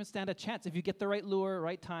 They didn't even stand a chance. If you get the right lure,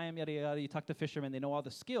 right time, yada, yada, you talk to fishermen, they know all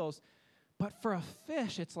the skills. But for a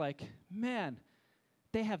fish, it's like, man,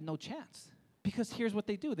 they have no chance. Because here's what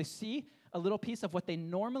they do. They see a little piece of what they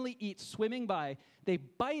normally eat swimming by. They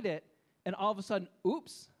bite it, and all of a sudden,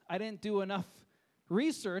 oops, I didn't do enough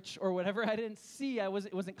research or whatever. I didn't see. It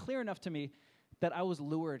wasn't clear enough to me that I was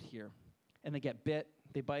lured here. And they get bit,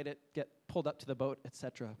 they bite it, get pulled up to the boat,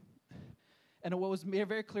 etc. And what was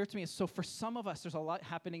very clear to me is, so for some of us, there's a lot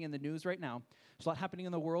happening in the news right now. There's a lot happening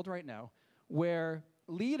in the world right now where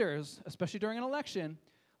leaders, especially during an election,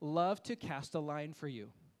 love to cast a line for you.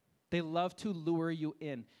 They love to lure you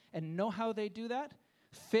in. And know how they do that?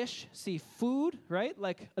 Fish see food, right?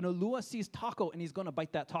 Like an ulua sees taco, and he's going to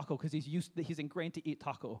bite that taco because he's ingrained to eat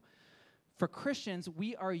taco. For Christians,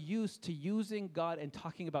 we are used to using God and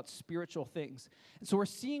talking about spiritual things. And so we're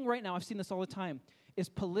seeing right now, I've seen this all the time, is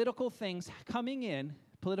political things coming in,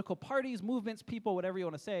 political parties, movements, people, whatever you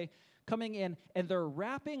want to say, coming in, and they're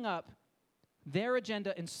wrapping up their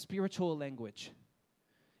agenda in spiritual language.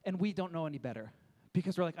 And we don't know any better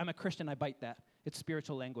because we're like, I'm a Christian, I bite that. It's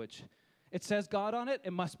spiritual language. It says God on it,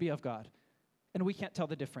 it must be of God. And we can't tell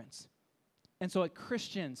the difference. And so,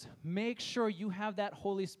 Christians, make sure you have that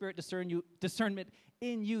Holy Spirit discernment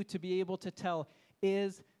in you to be able to tell,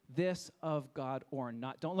 is this of God or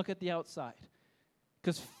not? Don't look at the outside.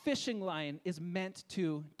 Because fishing line is meant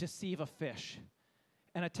to deceive a fish.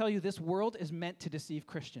 And I tell you, this world is meant to deceive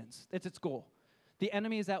Christians. It's its goal. The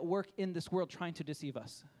enemy is at work in this world trying to deceive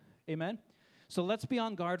us. Amen? So let's be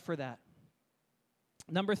on guard for that.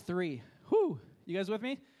 Number 3. You guys with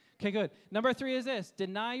me? Okay, good. Number 3 is this.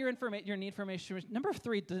 Deny your need for information. Number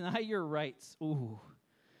 3, deny your rights. Ooh.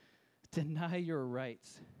 Deny your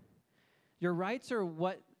rights. Your rights are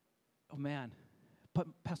what, but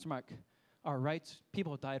Pastor Mark, our rights,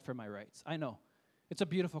 people died for my rights. I know. It's a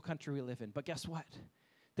beautiful country we live in, but guess what?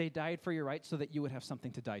 They died for your rights so that you would have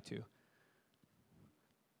something to die to.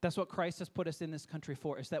 That's what Christ has put us in this country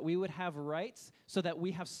for, is that we would have rights so that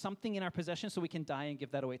we have something in our possession so we can die and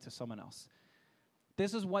give that away to someone else.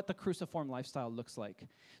 This is what the cruciform lifestyle looks like.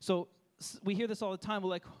 So we hear this all the time. We're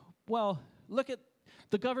like, well, look at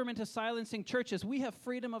the government is silencing churches. We have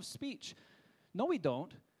freedom of speech. No, we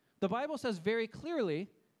don't. The Bible says very clearly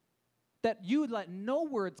that you let no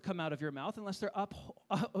words come out of your mouth unless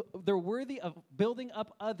they're worthy of building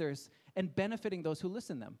up others and benefiting those who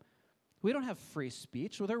listen to them. We don't have free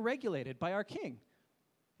speech. Well, they're regulated by our king.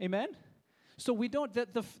 Amen? So we don't,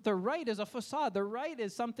 the right is a facade. The right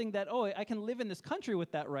is something that, I can live in this country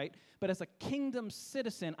with that right, but as a kingdom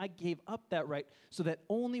citizen, I gave up that right so that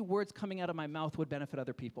only words coming out of my mouth would benefit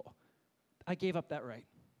other people. I gave up that right.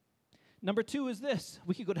 Number 2 is this.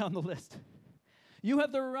 We could go down the list. You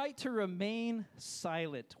have the right to remain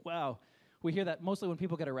silent. Wow. We hear that mostly when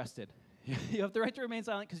people get arrested. You have the right to remain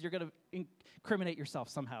silent because you're going to incriminate yourself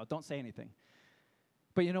somehow. Don't say anything.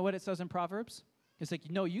 But you know what it says in Proverbs? It's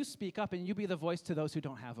like, no, you speak up and you be the voice to those who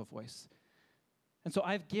don't have a voice. And so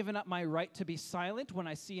I've given up my right to be silent when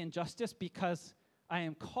I see injustice because I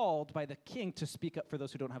am called by the king to speak up for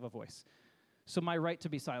those who don't have a voice. So my right to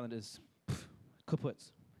be silent is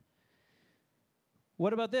kaputs.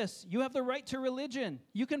 What about this? You have the right to religion.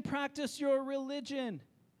 You can practice your religion,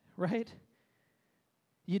 right?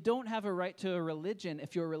 You don't have a right to a religion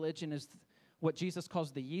if your religion is what Jesus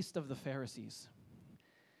calls the yeast of the Pharisees.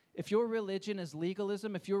 If your religion is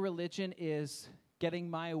legalism, if your religion is getting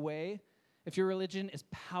my way, if your religion is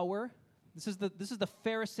power, this is the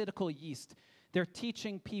Pharisaical yeast. They're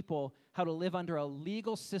teaching people how to live under a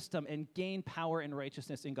legal system and gain power and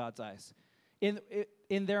righteousness in God's eyes.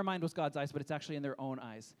 In their mind was God's eyes, but it's actually in their own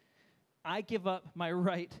eyes. I give up my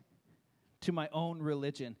right to my own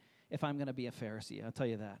religion if I'm going to be a Pharisee, I'll tell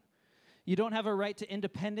you that. You don't have a right to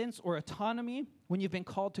independence or autonomy when you've been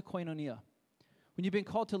called to koinonia. When you've been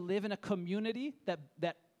called to live in a community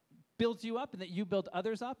that builds you up and that you build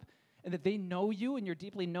others up, and that they know you and you're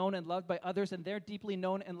deeply known and loved by others, and they're deeply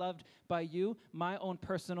known and loved by you, my own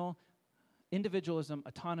personal individualism,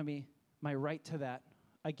 autonomy, my right to that,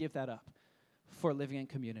 I give that up for living in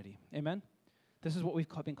community. Amen? This is what we've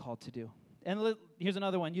been called to do. And here's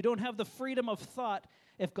another one. You don't have the freedom of thought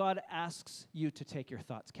if God asks you to take your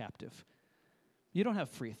thoughts captive. You don't have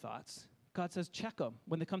free thoughts. God says, check them.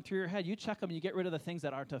 When they come through your head, you check them and you get rid of the things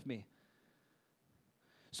that aren't of me.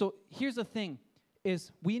 So here's the thing, is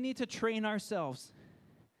we need to train ourselves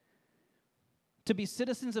to be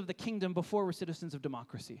citizens of the kingdom before we're citizens of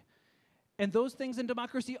democracy. And those things in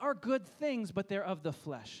democracy are good things, but they're of the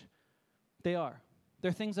flesh. They are.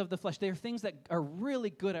 They're things of the flesh. They're things that are really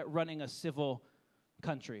good at running a civil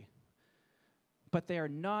country. But they are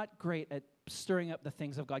not great at stirring up the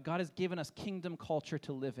things of God. God has given us kingdom culture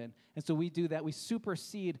to live in. And so we do that. We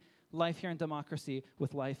supersede life here in democracy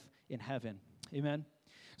with life in heaven. Amen?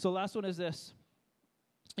 So last one is this.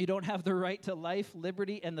 You don't have the right to life,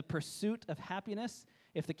 liberty, and the pursuit of happiness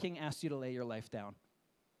if the king asks you to lay your life down.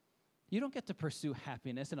 You don't get to pursue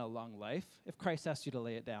happiness in a long life if Christ asks you to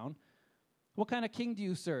lay it down. What kind of king do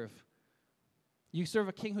you serve? You serve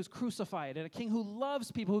a king who's crucified and a king who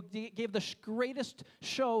loves people, who gave the greatest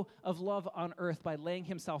show of love on earth by laying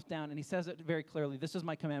himself down. And he says it very clearly, this is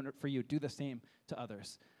my commandment for you, do the same to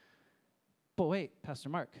others. But wait, Pastor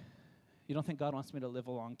Mark, you don't think God wants me to live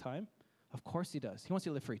a long time? Of course he does. He wants you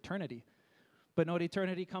to live for eternity. But know what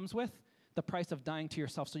eternity comes with? The price of dying to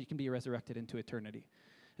yourself so you can be resurrected into eternity.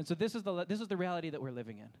 And so this is the reality that we're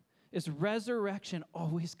living in. Is resurrection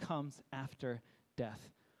always comes after death.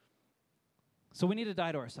 So we need to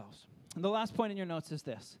die to ourselves. And the last point in your notes is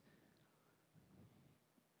this.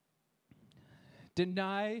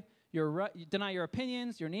 Deny your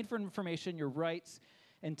opinions, your need for information, your rights,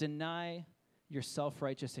 and deny your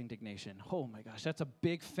self-righteous indignation. Oh my gosh, that's a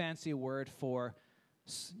big fancy word for,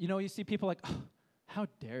 you see people like, oh, how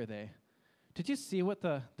dare they? Did you see what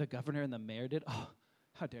the governor and the mayor did? Oh,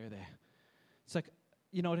 how dare they? It's like,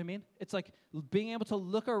 you know what I mean? It's like being able to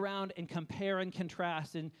look around and compare and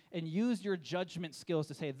contrast and use your judgment skills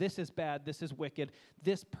to say, this is bad, this is wicked,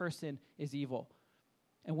 this person is evil.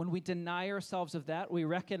 And when we deny ourselves of that, we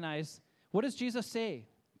recognize, what does Jesus say?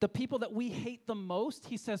 The people that we hate the most,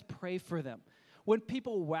 he says, pray for them. When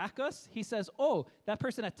people whack us, he says, oh, that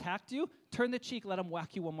person attacked you, turn the cheek, let them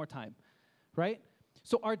whack you one more time, right?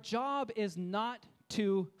 So our job is not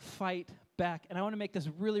to fight back. And I want to make this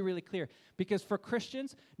really, really clear. Because for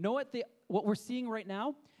Christians, know what we're seeing right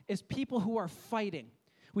now is people who are fighting.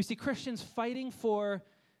 We see Christians fighting for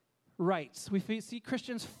rights. We see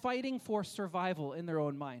Christians fighting for survival in their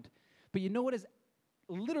own mind. But you know what is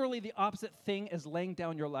literally the opposite thing as laying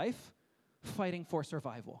down your life? Fighting for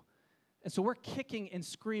survival. And so we're kicking and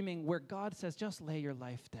screaming where God says, just lay your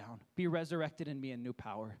life down. Be resurrected in me in new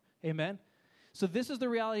power. Amen? So this is the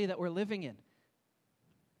reality that we're living in.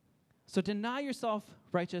 So deny yourself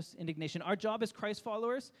righteous indignation. Our job as Christ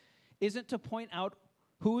followers isn't to point out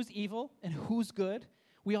who's evil and who's good.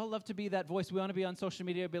 We all love to be that voice. We want to be on social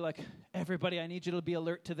media and be like, everybody, I need you to be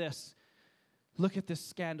alert to this. Look at this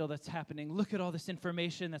scandal that's happening. Look at all this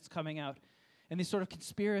information that's coming out. And these sort of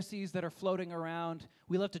conspiracies that are floating around.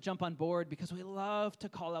 We love to jump on board because we love to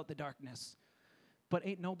call out the darkness. But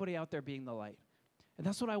ain't nobody out there being the light. And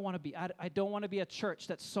that's what I want to be. I don't want to be a church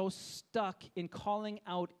that's so stuck in calling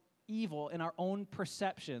out evil in our own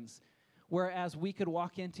perceptions, whereas we could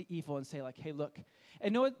walk into evil and say like, hey, look.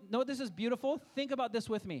 And know what this is beautiful? Think about this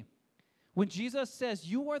with me. When Jesus says,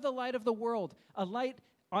 you are the light of the world, a light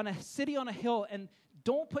on a city on a hill, and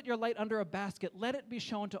don't put your light under a basket. Let it be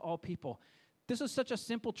shown to all people. This is such a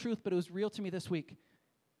simple truth, but it was real to me this week.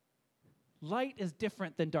 Light is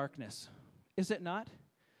different than darkness, is it not?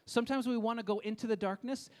 Sometimes we want to go into the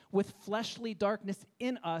darkness with fleshly darkness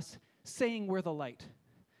in us, saying we're the light.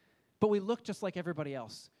 But we look just like everybody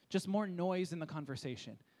else, just more noise in the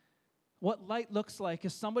conversation. What light looks like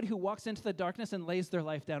is somebody who walks into the darkness and lays their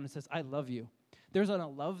life down and says, I love you. There's a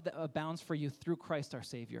love that abounds for you through Christ our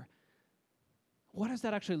Savior. What does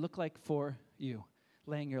that actually look like for you,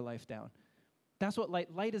 laying your life down? That's what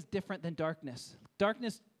light is different than darkness.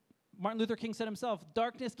 Darkness, Martin Luther King said himself,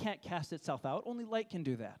 darkness can't cast itself out. Only light can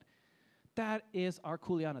do that. That is our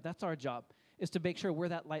kuleana. That's our job, is to make sure we're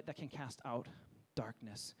that light that can cast out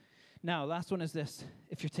darkness. Now, last one is this,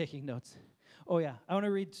 if you're taking notes. Oh, yeah, I want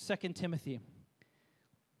to read 2 Timothy.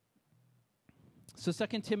 So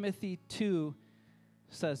 2 Timothy 2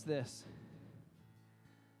 says this.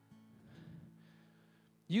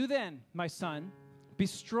 You then, my son, be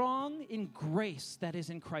strong in grace that is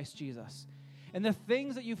in Christ Jesus. And the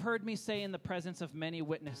things that you've heard me say in the presence of many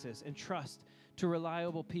witnesses, entrust to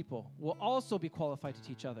reliable people, will also be qualified to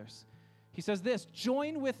teach others. He says this,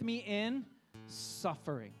 join with me in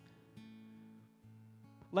suffering.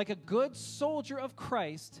 Like a good soldier of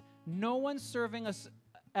Christ, no one serving us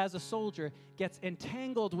as a soldier gets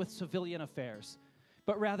entangled with civilian affairs,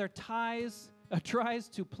 but rather tries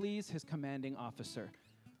to please his commanding officer.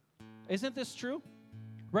 Isn't this true?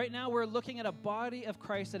 Right now, we're looking at a body of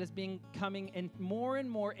Christ that is becoming more and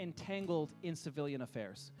more entangled in civilian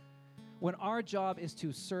affairs, when our job is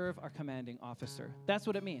to serve our commanding officer. That's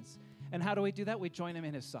what it means. And how do we do that? We join him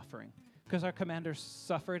in his suffering, because our commander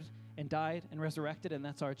suffered and died and resurrected, and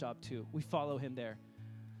that's our job too. We follow him there.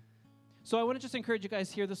 So I want to just encourage you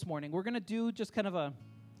guys here this morning. We're going to do just kind of a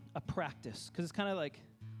practice, because it's kind of like,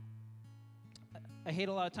 I hate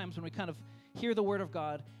a lot of times when we kind of hear the word of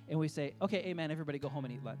God and we say, okay, amen, everybody go home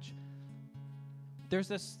and eat lunch. There's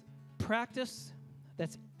this practice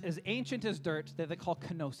that's as ancient as dirt that they call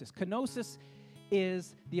kenosis. Kenosis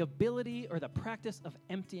is the ability or the practice of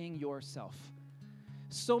emptying yourself.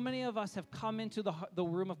 So many of us have come into the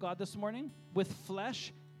room of God this morning with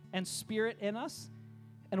flesh and spirit in us,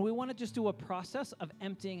 and we want to just do a process of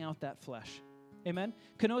emptying out that flesh. Amen?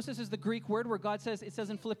 Kenosis is the Greek word where God says, it says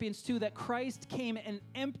in Philippians 2 that Christ came and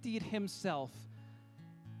emptied himself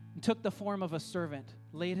and took the form of a servant,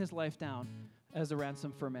 laid his life down as a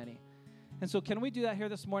ransom for many. And so can we do that here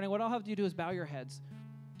this morning? What I'll have you do is bow your heads.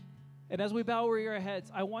 And as we bow your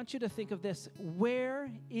heads, I want you to think of this.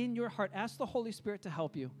 Where in your heart, ask the Holy Spirit to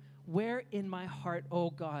help you. Where in my heart, oh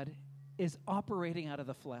God, is operating out of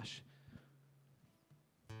the flesh?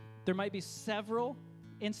 There might be several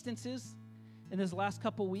instances in this last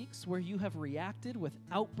couple weeks where you have reacted with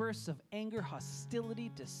outbursts of anger, hostility,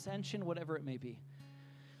 dissension, whatever it may be.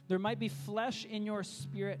 There might be flesh in your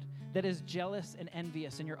spirit that is jealous and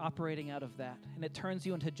envious, and you're operating out of that, and it turns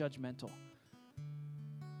you into judgmental.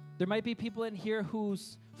 There might be people in here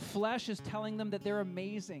whose flesh is telling them that they're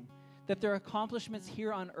amazing, that their accomplishments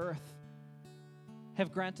here on earth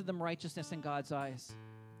have granted them righteousness in God's eyes,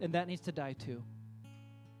 and that needs to die too.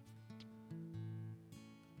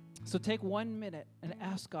 So take 1 minute and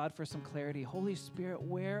ask God for some clarity. Holy Spirit,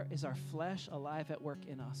 where is our flesh alive at work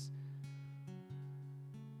in us?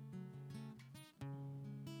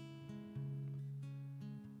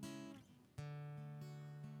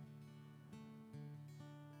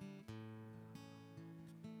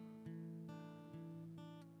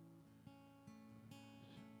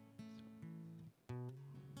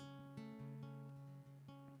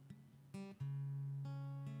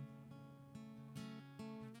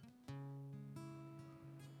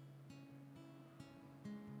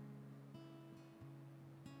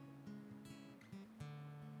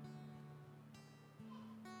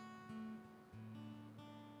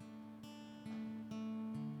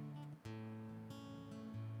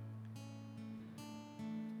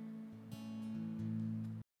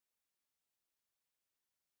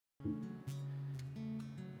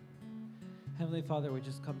 Heavenly Father, we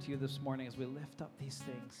just come to you this morning as we lift up these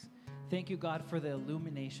things. Thank you, God, for the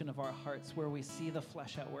illumination of our hearts where we see the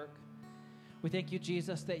flesh at work. We thank you,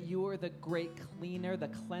 Jesus, that you are the great cleaner, the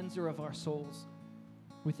cleanser of our souls.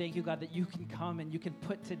 We thank you, God, that you can come and you can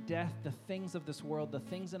put to death the things of this world, the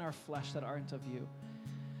things in our flesh that aren't of you.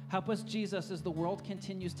 Help us, Jesus, as the world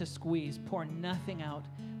continues to squeeze, pour nothing out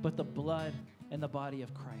but the blood and the body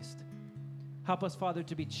of Christ. Help us, Father,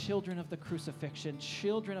 to be children of the crucifixion,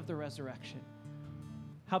 children of the resurrection.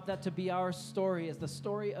 Help that to be our story as the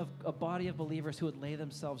story of a body of believers who would lay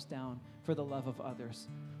themselves down for the love of others.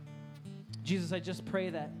 Jesus, I just pray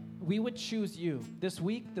that we would choose you this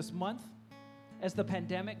week, this month, as the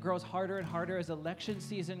pandemic grows harder and harder, as election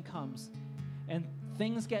season comes, and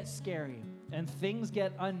things get scary, and things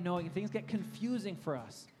get unknowing, and things get confusing for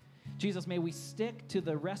us. Jesus, may we stick to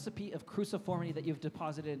the recipe of cruciformity that you've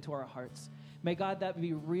deposited into our hearts. May, God, that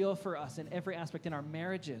be real for us in every aspect, in our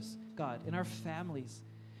marriages, God, in our families.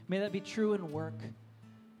 May that be true in work.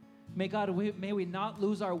 May, God, may we not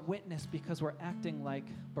lose our witness because we're acting like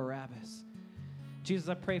Barabbas. Jesus,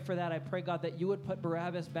 I pray for that. I pray, God, that you would put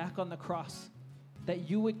Barabbas back on the cross, that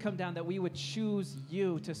you would come down, that we would choose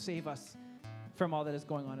you to save us from all that is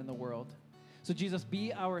going on in the world. So Jesus,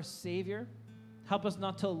 be our Savior. Help us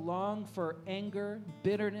not to long for anger,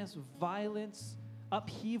 bitterness, violence,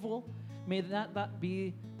 upheaval. May that not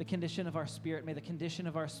be the condition of our spirit. May the condition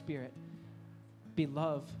of our spirit be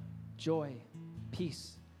love, joy,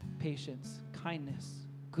 peace, patience, kindness,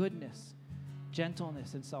 goodness,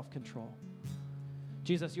 gentleness, and self-control.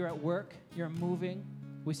 Jesus, you're at work. You're moving.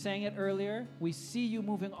 We sang it earlier. We see you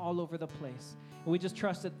moving all over the place. And we just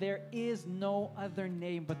trust that there is no other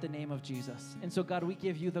name but the name of Jesus. And so, God, we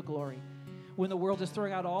give you the glory. When the world is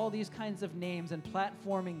throwing out all these kinds of names and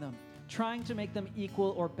platforming them, trying to make them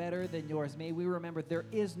equal or better than yours, may we remember there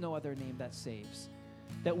is no other name that saves,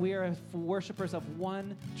 that we are worshipers of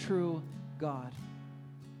one true God.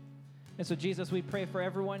 And so, Jesus, we pray for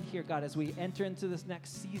everyone here, God, as we enter into this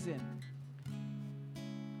next season.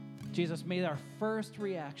 Jesus, may our first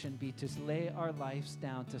reaction be to lay our lives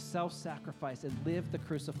down, to self-sacrifice and live the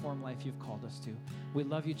cruciform life you've called us to. We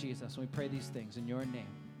love you, Jesus, and we pray these things in your name.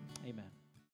 Amen.